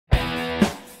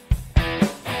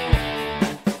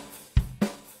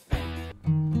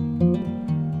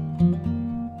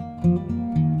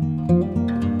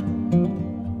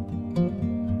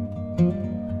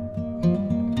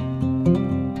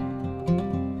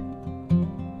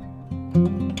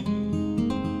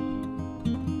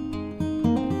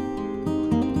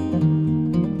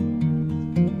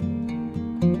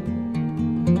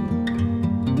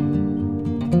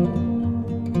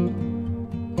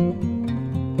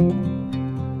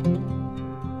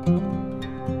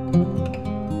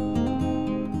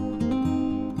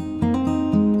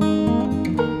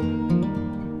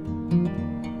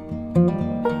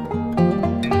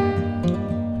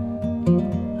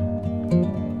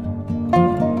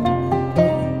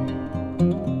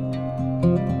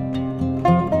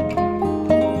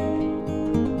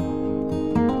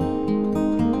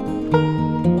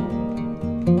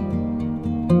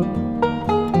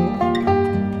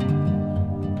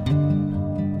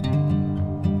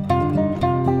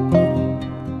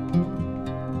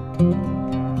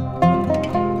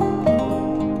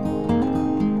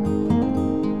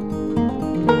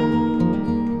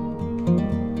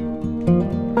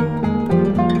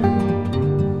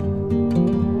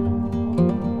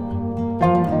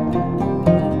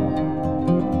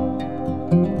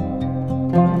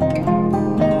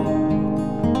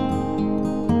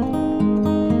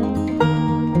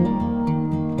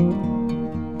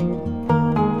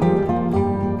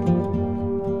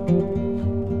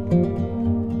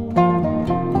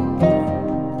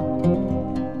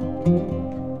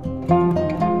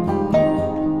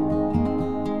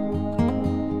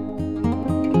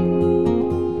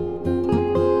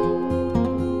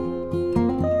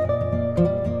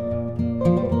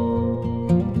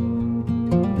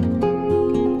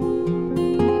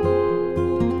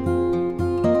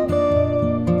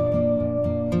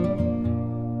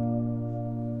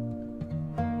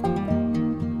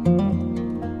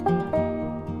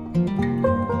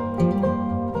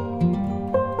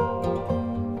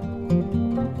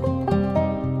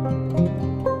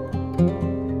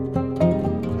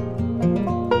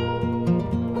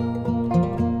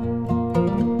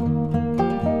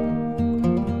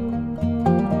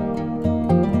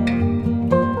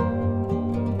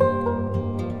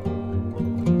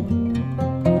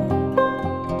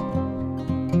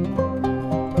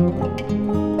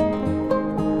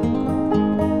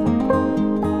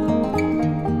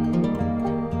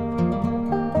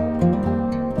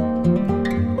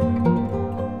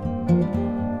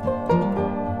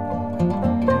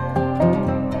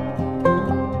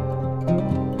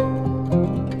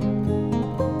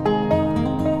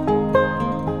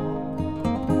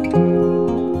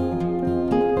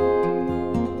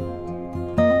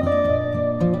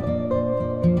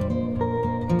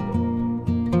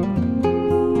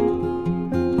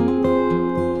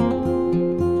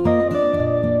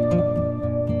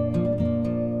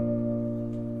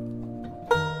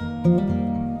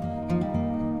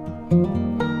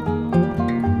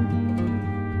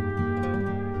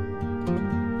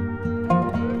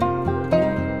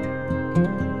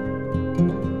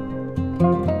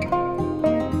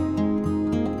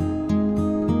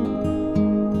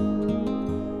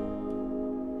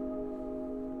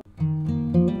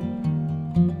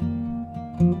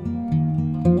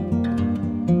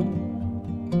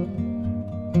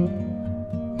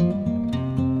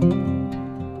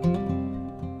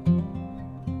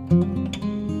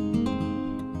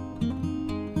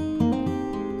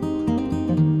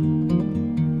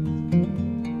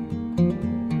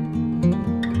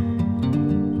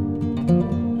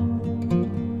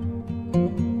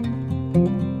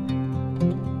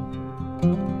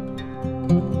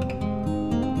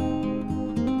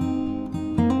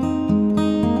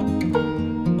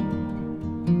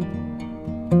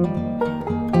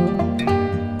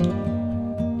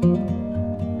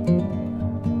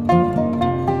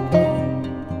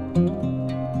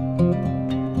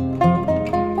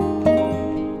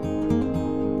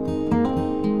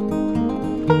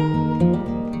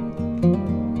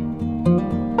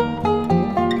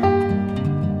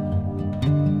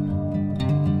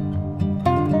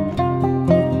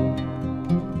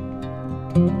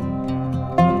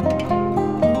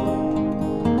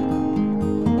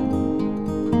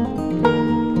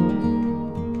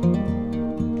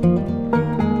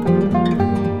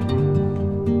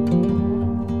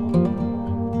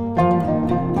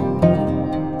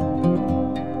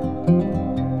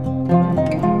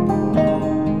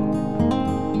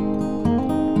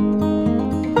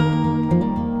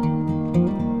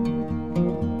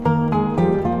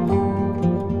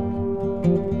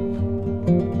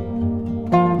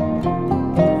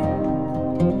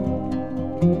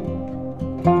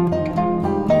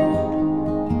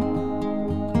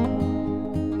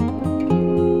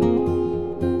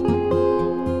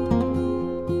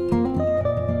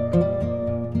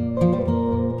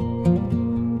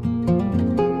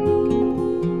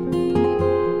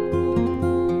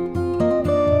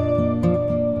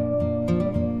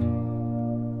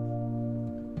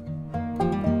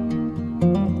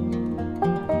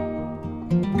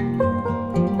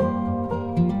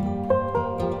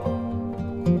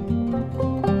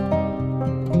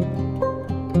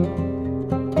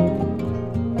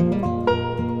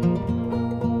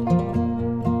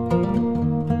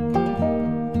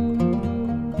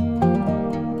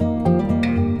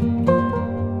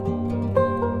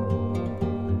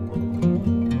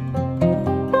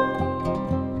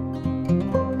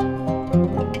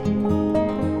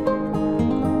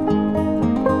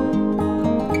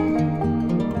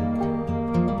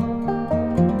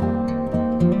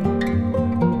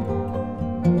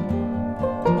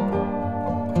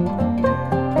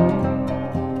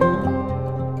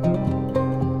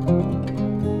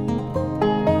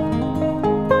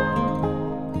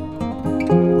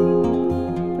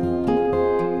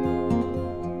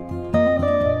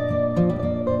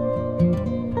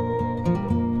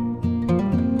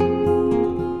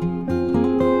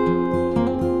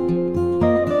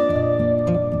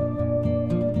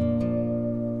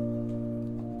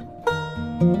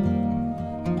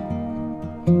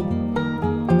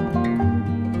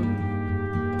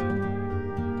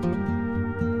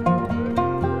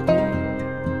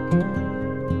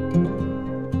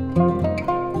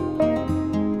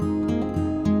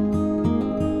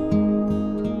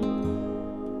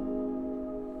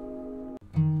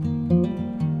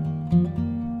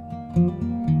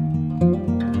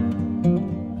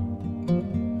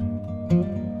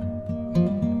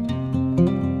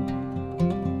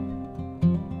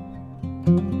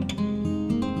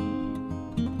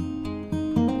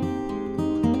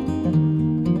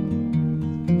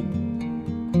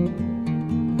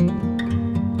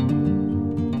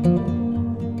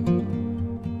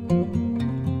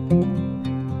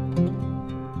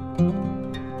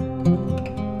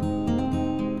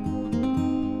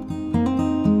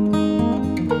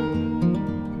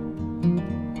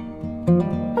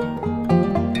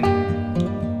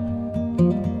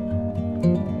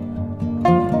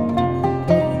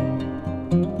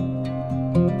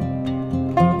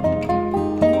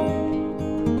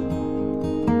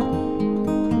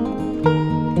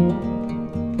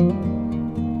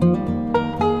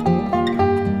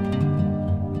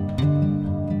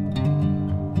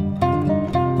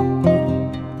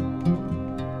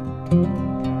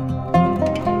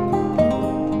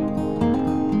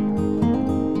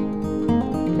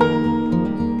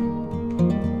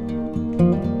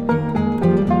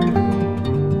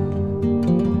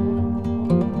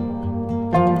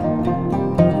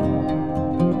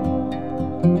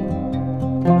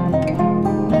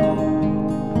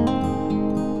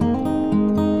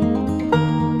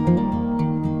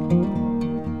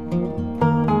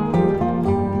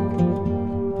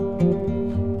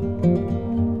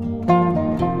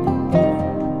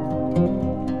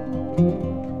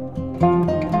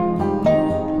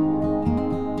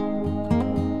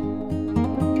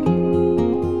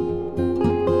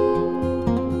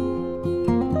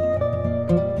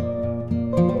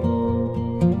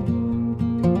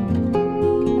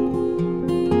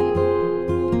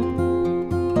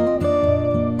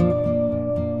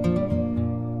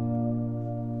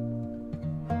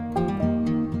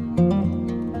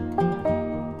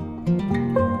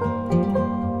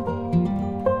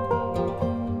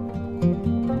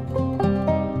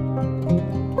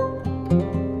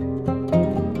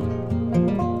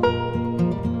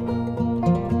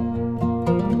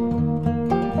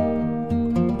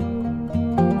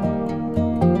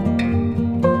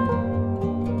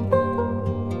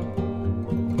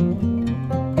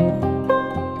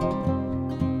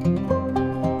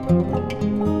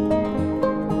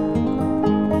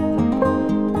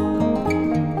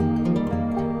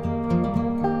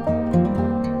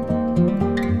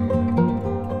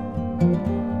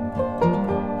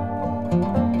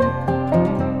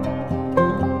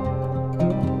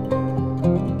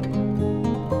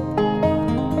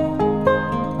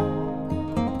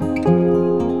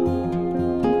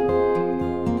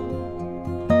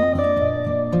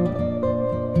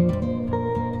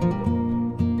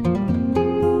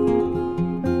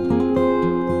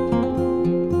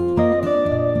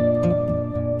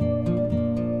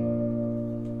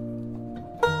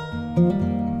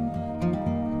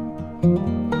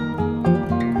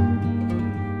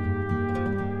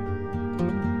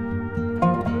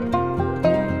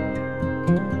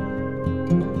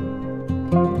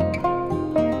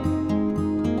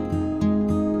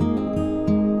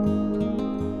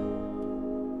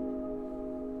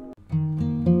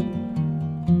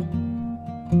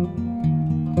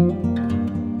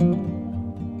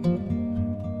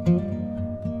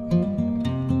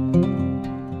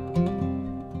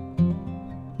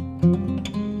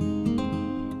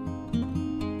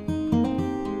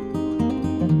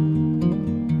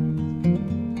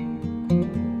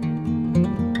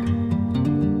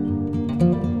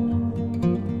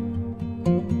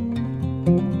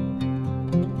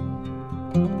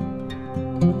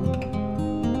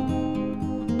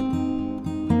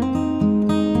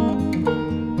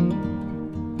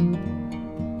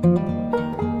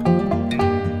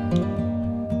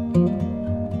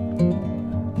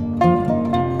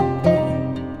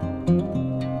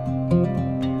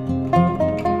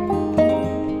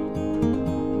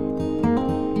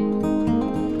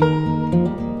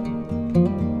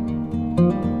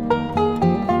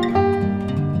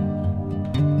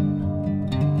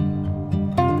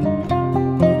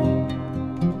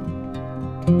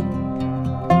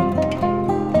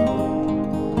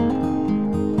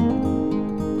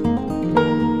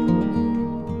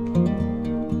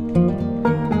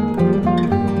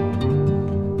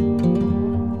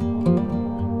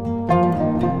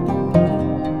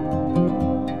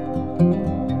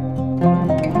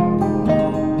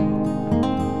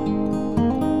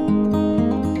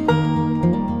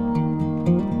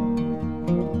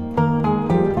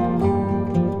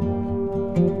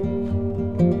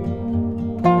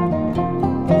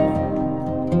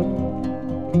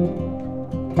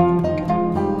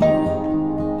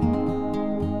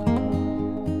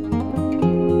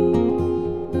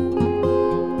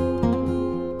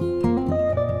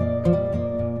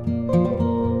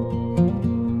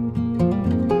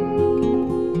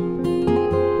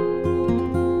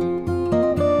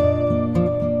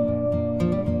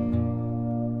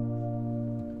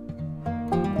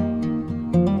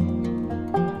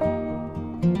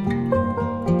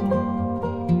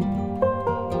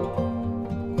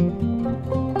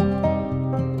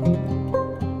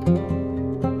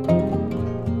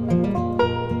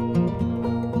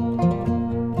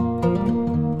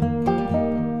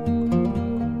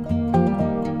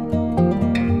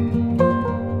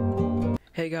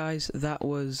Hey guys, that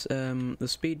was the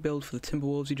speed build for the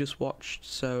Timberwolves you just watched.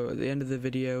 So at the end of the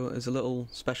video is a little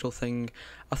special thing.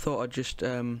 I thought I'd just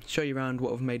show you around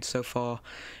what I've made so far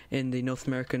in the North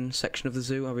American section of the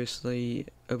zoo. Obviously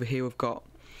over here we've got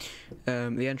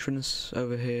the entrance,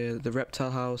 over here the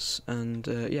reptile house, and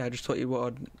yeah, I just thought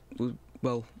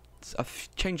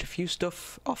I've changed a few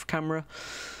stuff off camera,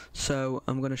 so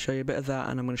I'm going to show you a bit of that,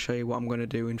 and I'm going to show you what I'm going to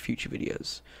do in future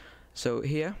videos. So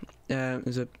here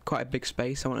is quite a big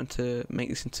space. I wanted to make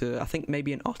this into, I think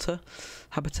maybe an otter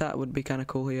habitat would be kind of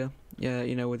cool here. Yeah,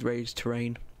 you know, with raised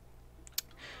terrain.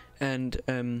 And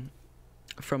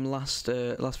from last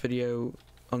video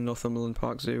on Northumberland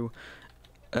Park Zoo,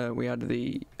 we had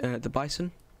the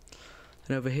bison,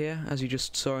 and over here, as you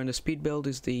just saw in the speed build,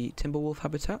 is the timberwolf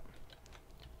habitat,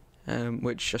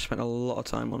 which I spent a lot of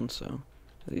time on. So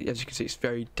as you can see, it's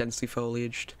very densely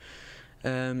foliaged.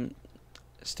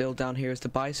 Still down here is the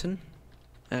bison,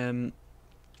 and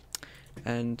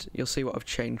you'll see what I've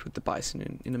changed with the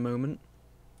bison in a moment.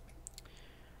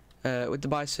 With the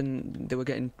bison, they were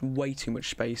getting way too much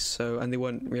space, and they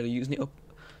weren't really using it up.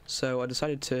 So I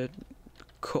decided to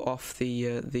cut off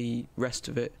the rest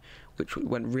of it, which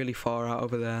went really far out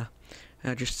over there.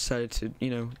 And I just decided to, you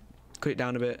know, cut it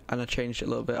down a bit, and I changed it a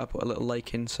little bit. I put a little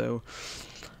lake in, so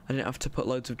I didn't have to put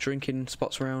loads of drinking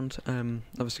spots around.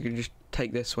 Obviously, you can just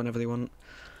take this whenever they want.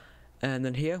 And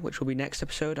then here, which will be next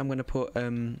episode, I'm going to put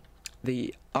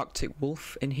the Arctic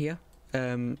wolf in here,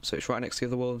 so it's right next to the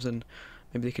other wolves, and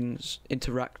maybe they can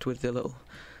interact with the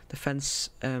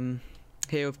fence.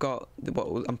 Here we've got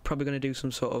what I'm probably going to do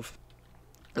some sort of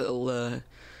little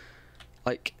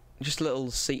like just a little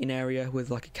seating area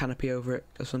with like a canopy over it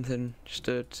or something, just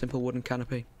a simple wooden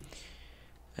canopy.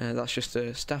 That's just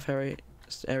a staff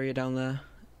area down there.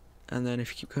 And then if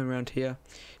you keep coming around here,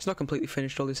 it's not completely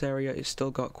finished, all this area, it's still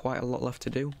got quite a lot left to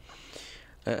do.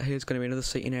 Here's going to be another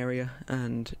seating area,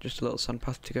 and just a little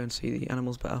sandpath to go and see the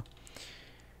animals better.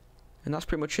 And that's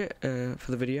pretty much it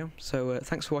for the video. So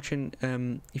thanks for watching.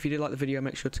 If you did like the video,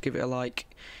 make sure to give it a like.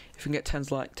 If you can get 10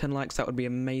 likes, that would be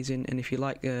amazing. And if you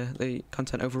like the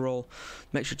content overall,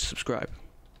 make sure to subscribe.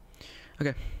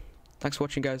 Okay, thanks for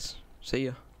watching guys, see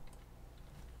ya.